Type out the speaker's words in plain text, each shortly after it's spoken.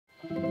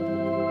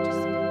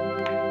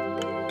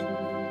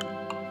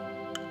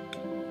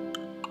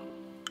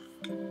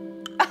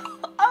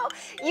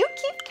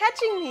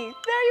catching me.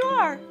 There you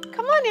are.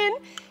 Come on in.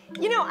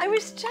 You know, I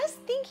was just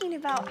thinking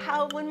about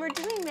how when we're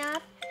doing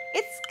math,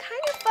 it's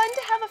kind of fun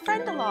to have a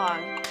friend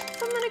along.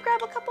 So I'm going to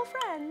grab a couple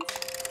friends.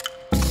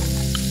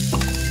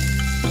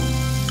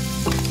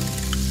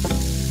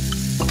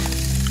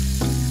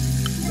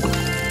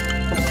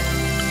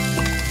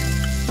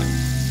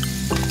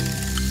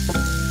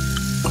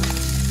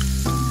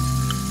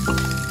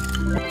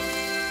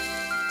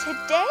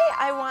 Today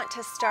I want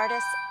to start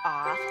us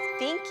off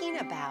thinking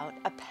about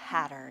a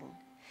pattern.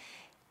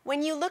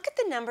 When you look at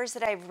the numbers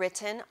that I've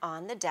written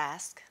on the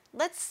desk,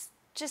 let's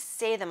just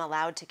say them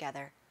aloud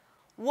together.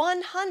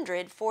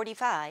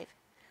 145,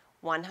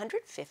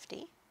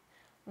 150,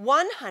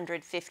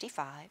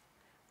 155,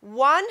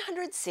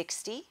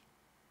 160.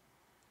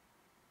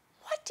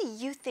 What do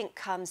you think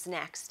comes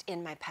next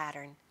in my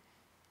pattern?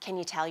 Can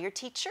you tell your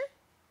teacher?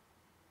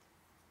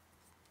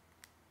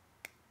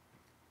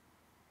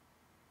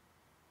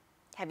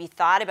 Have you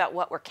thought about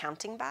what we're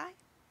counting by?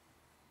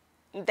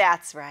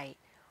 That's right,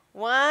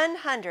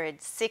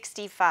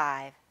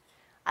 165.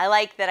 I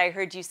like that I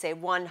heard you say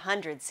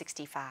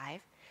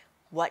 165.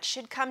 What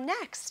should come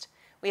next?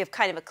 We have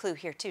kind of a clue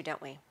here too,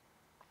 don't we?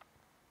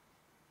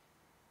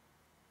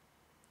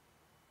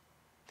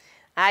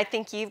 I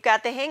think you've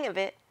got the hang of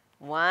it.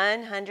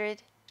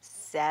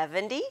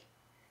 170,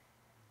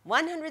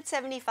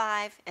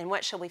 175, and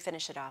what shall we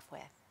finish it off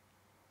with?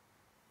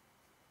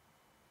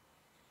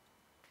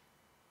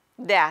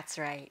 That's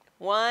right,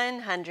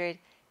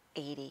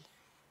 180.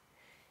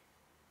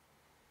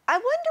 I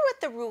wonder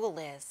what the rule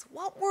is.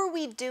 What were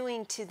we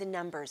doing to the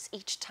numbers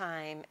each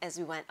time as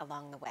we went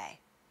along the way?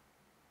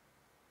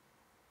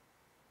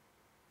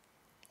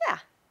 Yeah.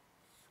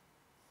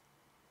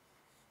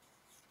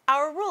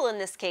 Our rule in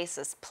this case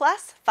is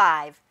plus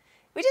 5.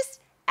 We just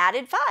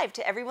added 5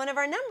 to every one of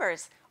our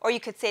numbers. Or you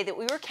could say that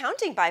we were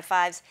counting by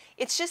 5s.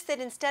 It's just that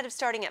instead of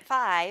starting at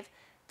 5,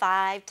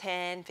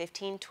 10,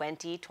 15,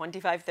 20,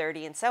 25,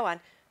 30, and so on,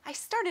 I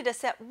started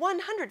us at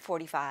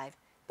 145.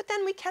 But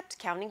then we kept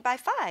counting by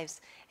 5s,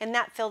 and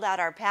that filled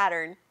out our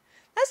pattern.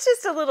 That's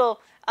just a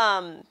little,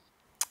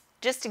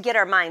 just to get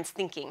our minds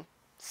thinking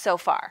so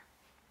far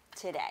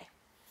today.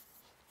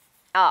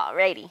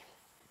 Alrighty.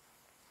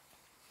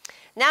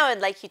 Now I'd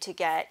like you to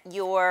get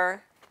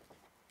your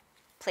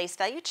place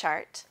value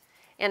chart,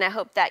 and I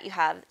hope that you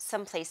have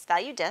some place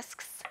value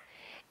discs.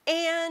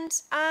 And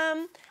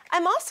I'm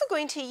also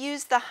going to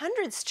use the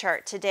hundreds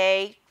chart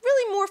today,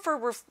 really more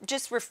for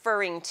just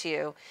referring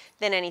to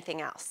than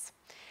anything else.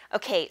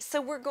 Okay, so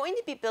we're going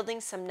to be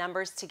building some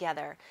numbers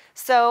together.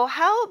 So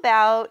how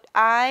about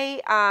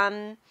I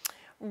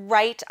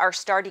write our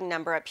starting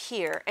number up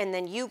here, and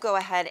then you go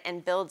ahead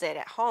and build it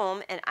at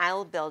home, and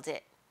I'll build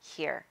it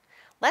here.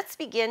 Let's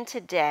begin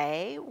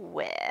today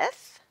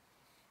with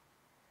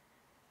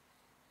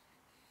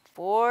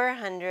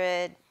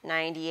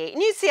 498.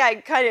 And you see I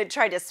kind of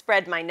tried to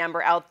spread my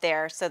number out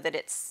there so that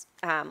it's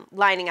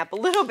lining up a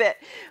little bit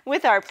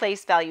with our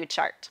place value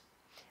chart.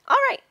 All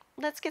right,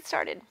 let's get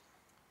started.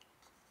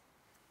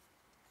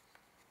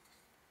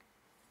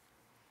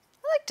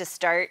 I like to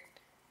start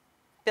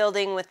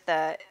building with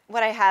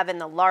what I have in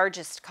the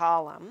largest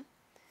column,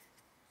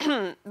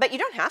 but you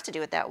don't have to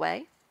do it that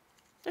way.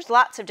 There's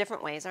lots of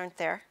different ways, aren't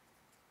there?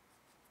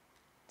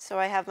 So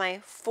I have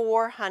my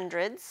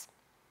 400s.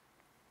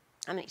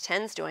 How many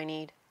 10s do I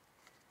need?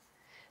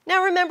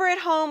 Now remember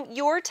at home,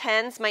 your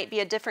 10s might be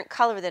a different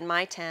color than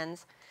my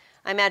 10s.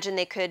 I imagine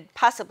they could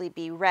possibly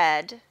be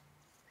red,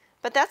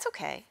 but that's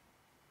okay.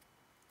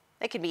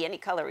 They could be any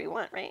color we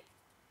want, right?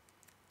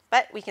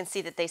 But we can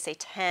see that they say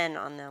 10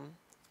 on them.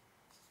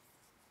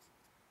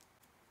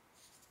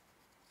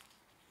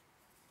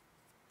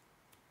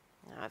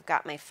 Now I've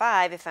got my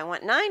 5. If I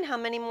want 9, how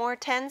many more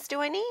 10s do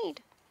I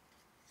need?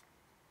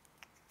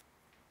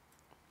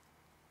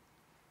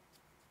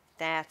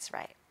 That's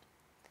right.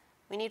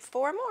 We need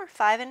 4 more.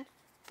 5 and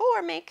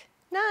 4 make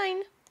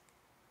 9.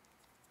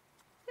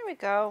 There we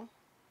go.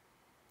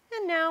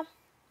 And now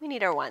we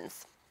need our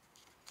 1s.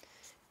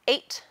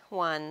 8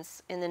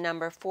 1s in the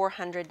number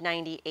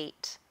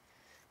 498.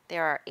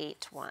 There are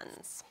 8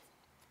 1s.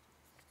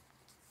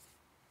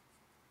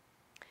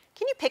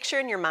 Can you picture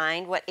in your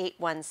mind what 8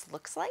 1s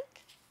looks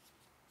like?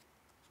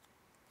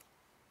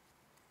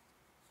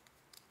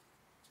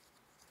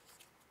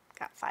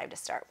 Got 5 to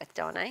start with,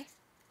 don't I?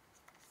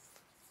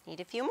 Need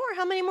a few more.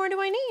 How many more do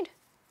I need?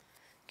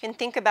 You can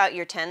think about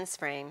your 10s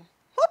frame.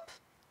 Whoop!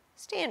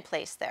 Stay in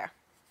place there.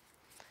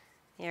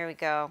 There we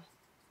go.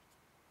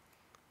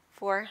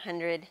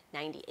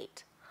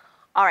 498.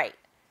 All right.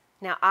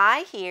 Now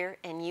I here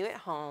and you at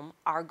home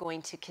are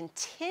going to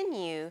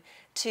continue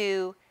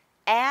to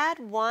add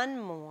 1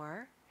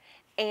 more,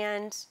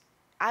 and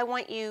I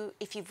want you,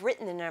 if you've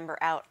written the number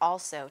out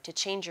also, to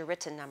change your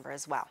written number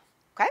as well.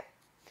 Okay?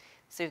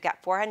 So we've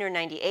got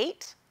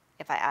 498.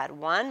 If I add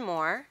 1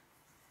 more,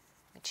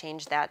 I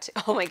change that to,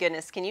 oh my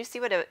goodness, can you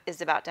see what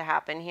is about to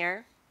happen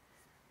here?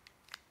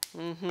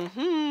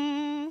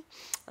 I'm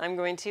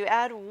going to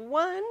add 1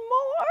 more.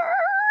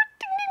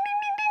 Ding, ding, ding,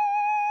 ding,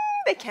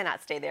 ding. They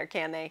cannot stay there,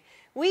 can they?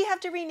 We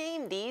have to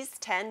rename these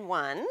 10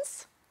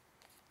 ones.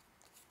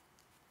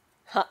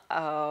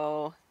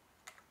 Uh-oh.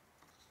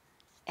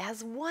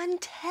 As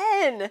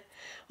 110.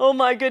 Oh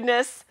my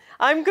goodness.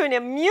 I'm going to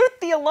mute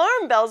the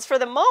alarm bells for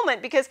the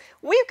moment because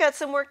we've got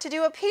some work to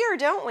do up here,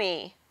 don't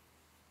we?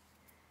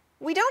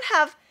 We don't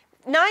have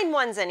 9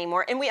 ones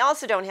anymore, and we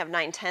also don't have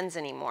 9 tens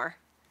anymore.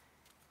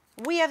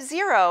 We have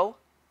 0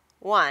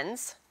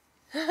 ones.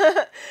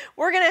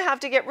 We're going to have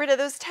to get rid of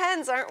those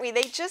tens, aren't we?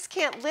 They just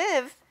can't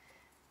live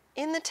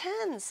in the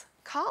tens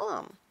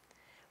column.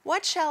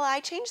 What shall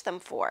I change them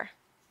for?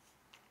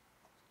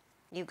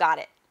 You got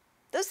it.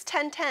 Those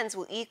 10 tens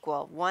will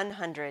equal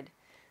 100.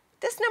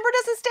 This number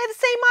doesn't stay the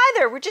same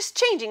either. We're just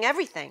changing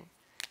everything.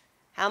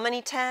 How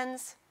many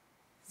tens?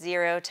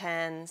 0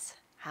 tens.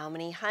 How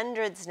many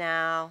hundreds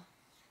now?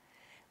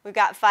 We've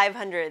got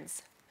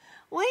 500s.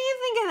 What do you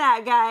think of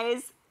that,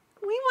 guys?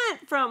 We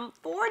went from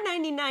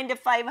 499 to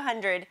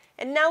 500,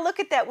 and now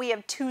look at that, we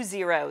have 2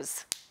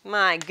 zeros.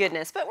 My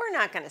goodness, but we're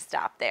not going to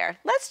stop there.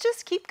 Let's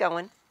just keep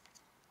going.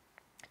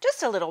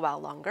 Just a little while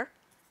longer.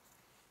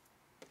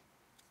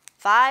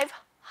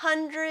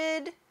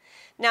 500.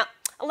 Now,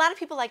 a lot of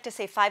people like to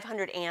say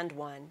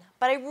 501,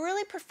 but I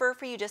really prefer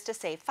for you just to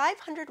say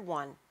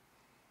 501.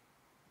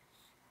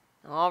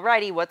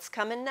 Alrighty, what's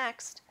coming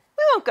next?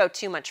 We won't go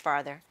too much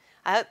farther.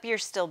 I hope you're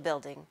still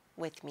building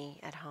with me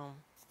at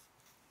home.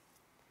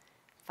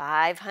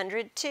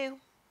 502.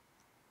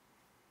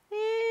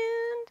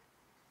 And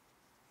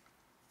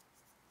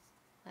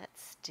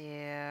let's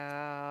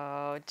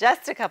do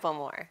just a couple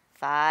more.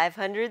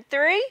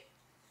 503.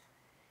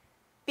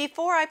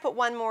 Before I put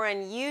one more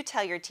in, you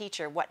tell your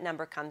teacher what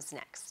number comes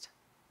next.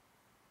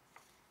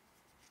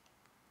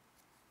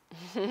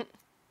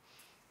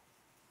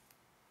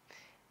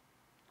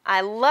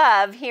 I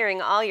love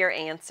hearing all your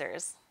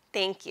answers.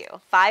 Thank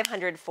you.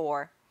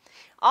 504.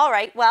 All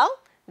right, well,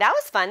 that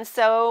was fun,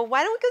 so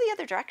why don't we go the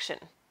other direction?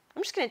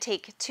 I'm just going to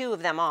take 2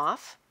 of them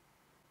off.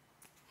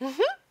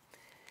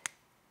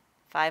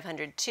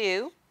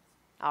 502.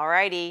 All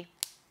righty,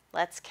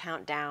 let's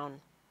count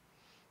down.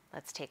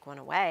 Let's take 1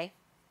 away.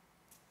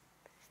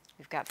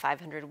 We've got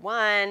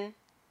 501.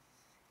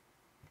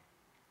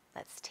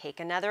 Let's take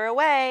another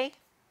away.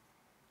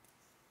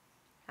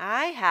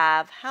 I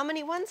have how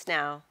many ones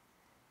now?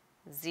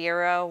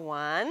 0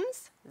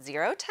 ones,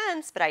 0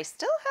 tens, but I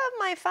still have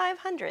my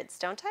 500s,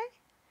 don't I?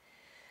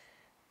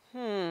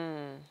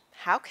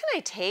 How can I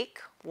take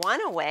 1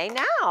 away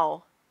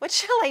now? What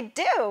shall I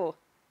do?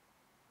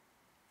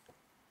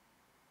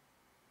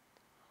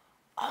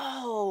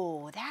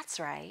 Oh, that's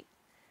right.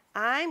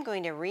 I'm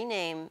going to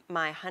rename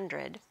my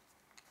 100.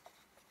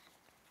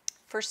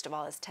 First of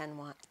all, is 10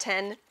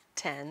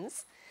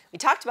 tens. We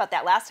talked about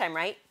that last time,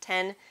 right?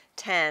 10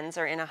 tens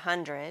are in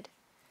 100,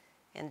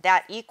 and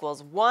that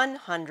equals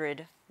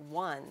 100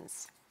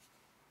 ones.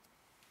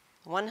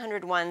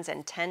 100 ones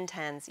and 10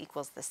 tens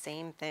equals the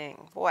same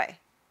thing. Boy,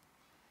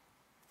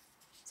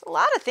 it's a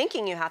lot of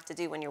thinking you have to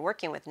do when you're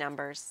working with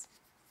numbers.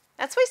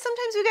 That's why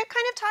sometimes we get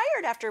kind of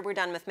tired after we're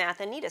done with math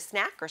and need a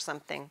snack or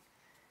something.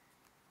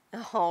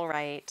 All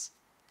right.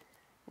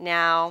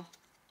 Now,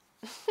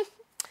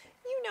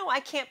 you know I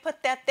can't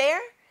put that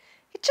there.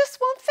 It just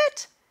won't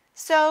fit.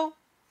 So,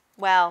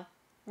 well,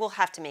 we'll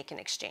have to make an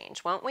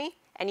exchange, won't we?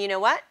 And you know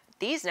what?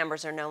 These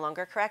numbers are no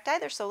longer correct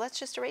either, so let's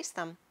just erase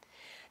them.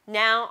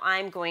 Now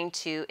I'm going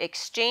to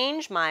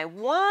exchange my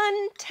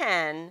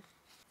 110.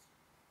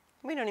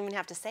 We don't even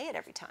have to say it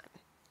every time.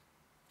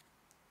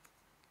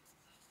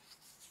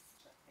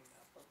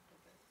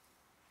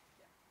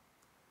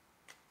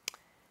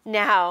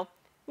 Now,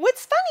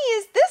 what's funny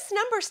is this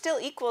number still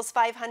equals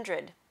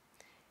 500.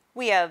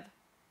 We have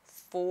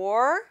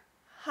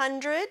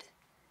 400,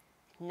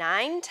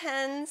 9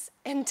 tens,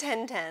 and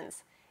 10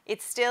 tens.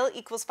 It still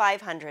equals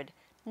 500.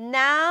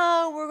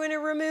 Now we're going to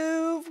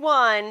remove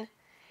 1,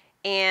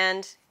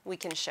 and we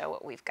can show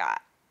what we've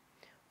got.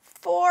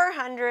 4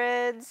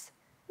 hundreds,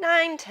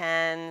 9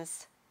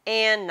 tens,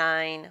 and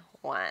 9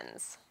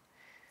 ones.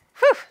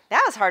 Whew,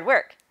 that was hard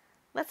work.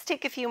 Let's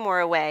take a few more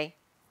away.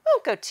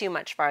 Won't go too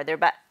much farther,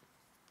 but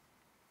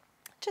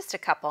just a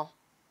couple.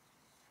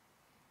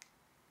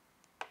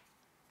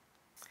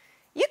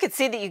 You could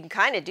see that you can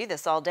kind of do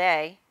this all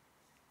day.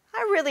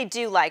 I really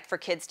do like for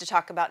kids to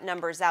talk about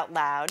numbers out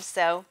loud,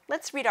 so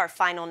let's read our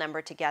final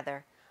number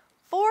together.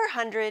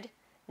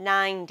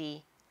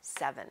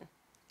 497.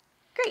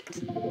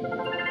 Great.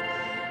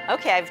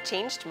 Okay, I've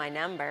changed my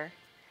number.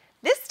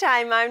 This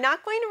time I'm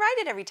not going to write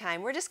it every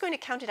time. We're just going to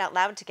count it out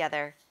loud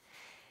together.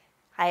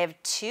 I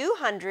have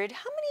 200.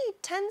 How many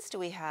tens do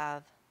we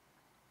have?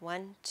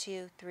 1,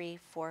 2, 3,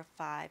 4,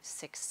 5,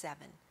 6,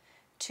 7.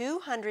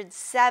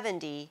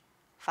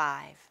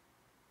 275.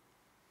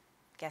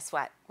 Guess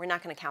what? We're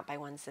not going to count by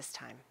ones this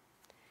time.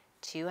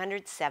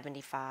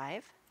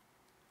 275.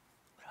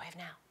 What do I have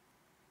now?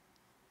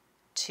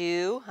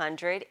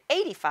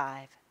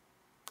 285.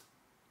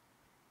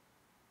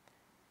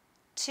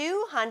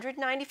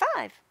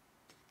 295.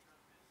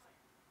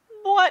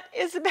 What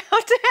is about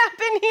to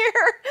happen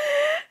here?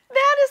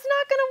 That is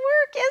not going to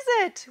work, is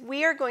it.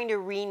 We are going to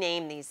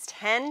rename these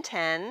 10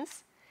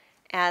 tens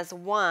as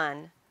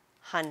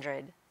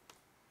 100.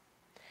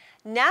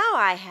 Now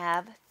I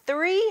have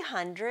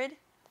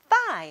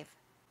 305.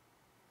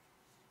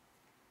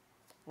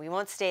 We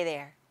won't stay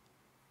there.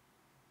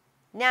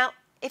 Now,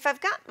 if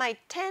I've got my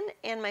 10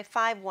 and my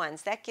 5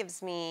 ones, that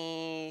gives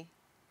me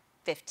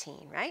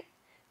 15, right?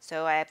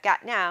 So I've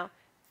got now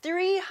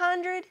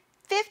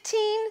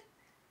 315.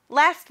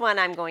 Last one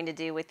I'm going to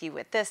do with you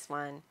with this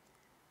one.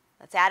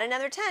 Let's add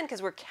another 10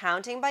 because we're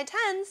counting by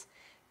tens.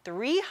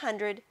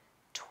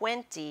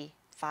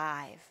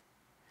 325.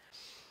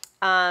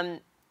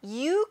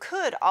 You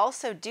could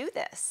also do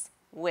this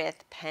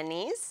with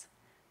pennies,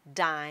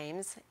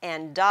 dimes,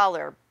 and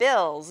dollar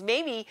bills.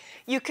 Maybe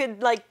you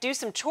could do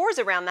some chores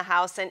around the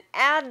house and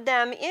add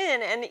them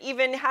in and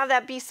even have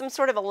that be some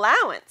sort of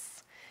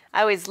allowance.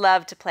 I always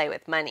love to play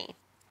with money.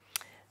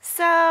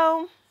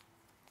 So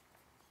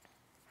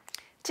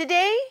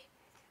today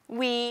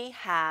we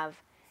have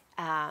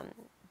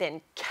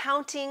been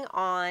counting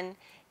on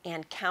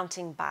and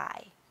counting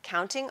by.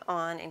 Counting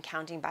on and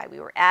counting by. We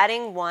were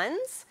adding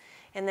ones,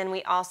 and then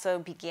we also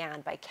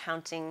began by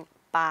counting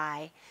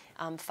by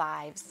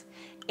fives.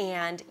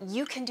 And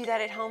you can do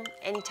that at home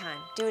anytime.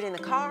 Do it in the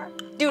car,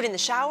 do it in the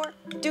shower,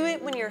 do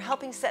it when you're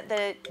helping set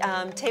the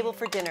table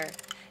for dinner.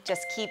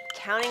 Just keep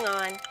counting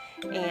on,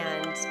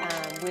 and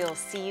we'll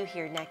see you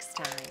here next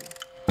time.